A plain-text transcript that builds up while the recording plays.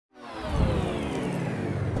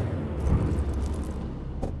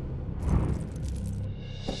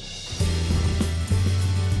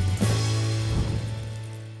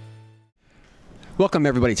Welcome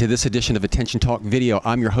everybody to this edition of Attention Talk Video.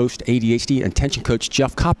 I'm your host, ADHD and attention coach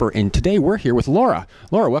Jeff Copper, and today we're here with Laura.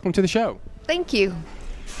 Laura, welcome to the show. Thank you.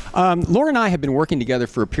 Laura and I have been working together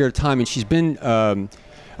for a period of time, and she's been an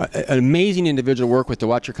amazing individual to work with, to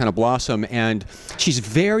watch her kind of blossom, and she's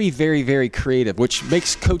very, very, very creative, which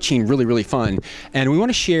makes coaching really, really fun. And we want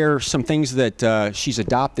to share some things that she's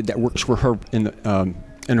adopted that works for her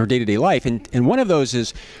in her day-to-day life, and one of those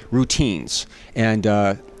is routines,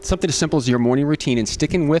 and something as simple as your morning routine and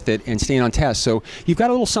sticking with it and staying on task. So you've got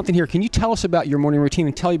a little something here. Can you tell us about your morning routine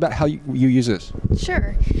and tell you about how you use this?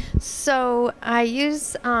 Sure. So I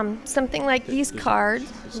use something like these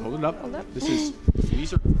cards. Just hold it up. Hold up. These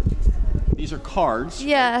are cards.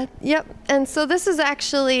 Yeah. Yep. And so this is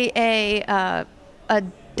actually a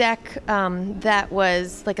deck that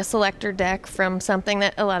was like a selector deck from something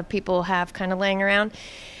that a lot of people have kind of laying around.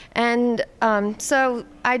 And so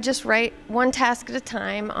I just write one task at a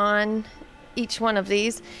time on each one of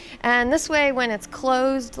these. And this way, when it's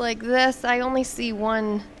closed like this, I only see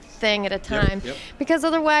one thing at a time. Yep. Because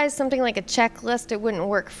otherwise, something like a checklist, it wouldn't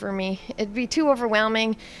work for me. It'd be too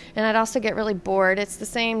overwhelming, and I'd also get really bored. It's the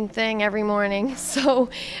same thing every morning. So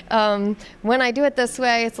when I do it this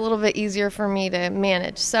way, it's a little bit easier for me to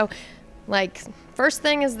manage. So like, first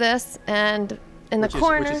thing is this, and in the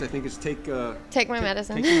corner, which is, I think, is take my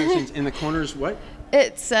medicine. Take your medicines. In the corner is what?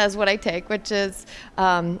 It says what I take, which is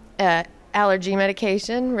allergy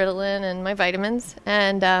medication, Ritalin, and my vitamins.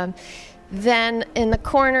 And then in the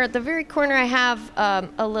corner, at the very corner, I have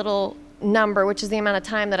a little number, which is the amount of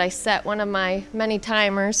time that I set one of my many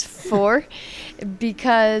timers for,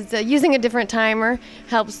 because using a different timer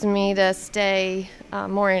helps me to stay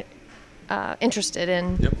more interested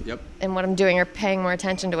in what I'm doing, or paying more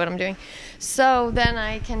attention to what I'm doing. So then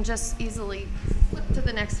I can just easily flip to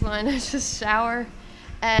the next one, just shower.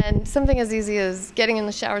 And something as easy as getting in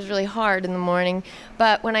the shower is really hard in the morning.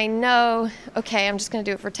 But when I know, okay, I'm just going to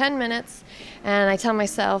do it for 10 minutes, and I tell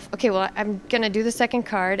myself, okay, well, I'm going to do the second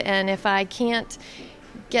card, and if I can't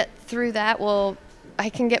get through that, well, I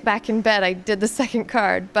can get back in bed. I did the second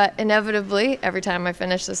card. But inevitably, every time I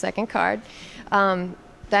finish the second card,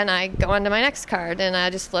 then I go on to my next card, and I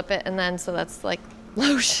just flip it, and then so that's like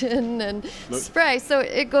lotion and spray. So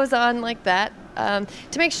it goes on like that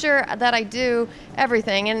to make sure that I do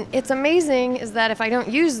everything. And it's amazing is that if I don't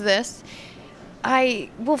use this, I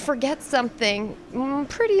will forget something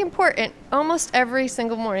pretty important almost every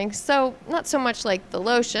single morning. So not so much like the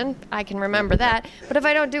lotion, I can remember that, but if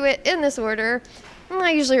I don't do it in this order,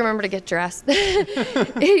 I usually remember to get dressed,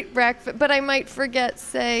 eat breakfast, but I might forget,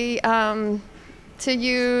 say, to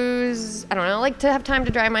use, I don't know, like to have time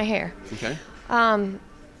to dry my hair. Okay. And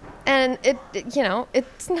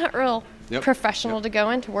it's not real professional to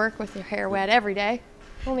go into work with your hair wet every day.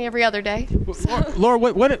 Only every other day. Laura,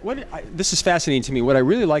 this is fascinating to me. What I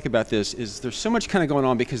really like about this is there's so much kind of going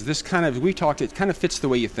on, because this kind of, we talked, it kind of fits the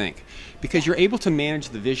way you think. Because you're able to manage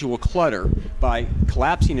the visual clutter by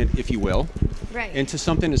collapsing it, if you will, into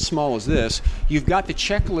something as small as this. You've got the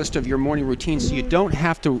checklist of your morning routine, so you don't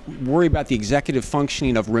have to worry about the executive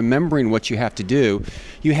functioning of remembering what you have to do.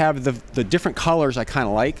 You have the different colors I kind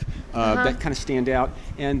of like, that kind of stand out,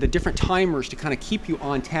 and the different timers to kind of keep you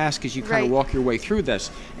on task as you kind of walk your way through this.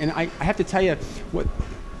 And I have to tell you, what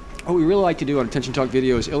we really like to do on Attention Talk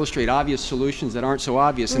Video is illustrate obvious solutions that aren't so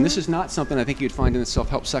obvious. And this is not something I think you'd find in the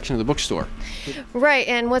self-help section of the bookstore. Right,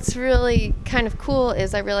 and what's really kind of cool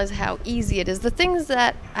is I realize how easy it is. The things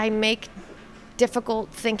that I make difficult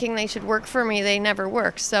thinking they should work for me, they never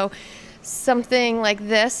work. So something like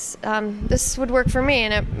this, this would work for me,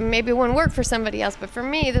 and it maybe wouldn't work for somebody else, but for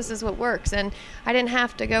me, this is what works. And I didn't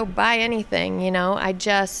have to go buy anything, you know. I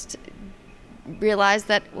just realize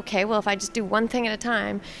that, okay, well, if I just do one thing at a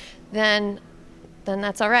time, then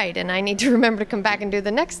that's all right, and I need to remember to come back and do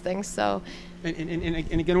the next thing. So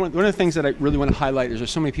and again, one of the things that I really want to highlight is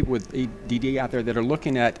there's so many people with ADD out there that are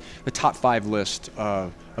looking at the top 5 list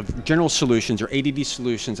of general solutions or ADD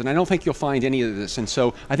solutions, and I don't think you'll find any of this. And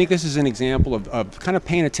so I think this is an example of kind of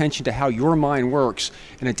paying attention to how your mind works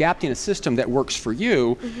and adapting a system that works for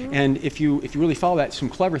you. And if you really follow that, some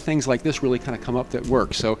clever things like this really kind of come up that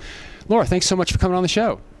work. So Laura, thanks so much for coming on the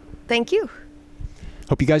show. Thank you.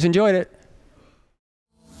 Hope you guys enjoyed it.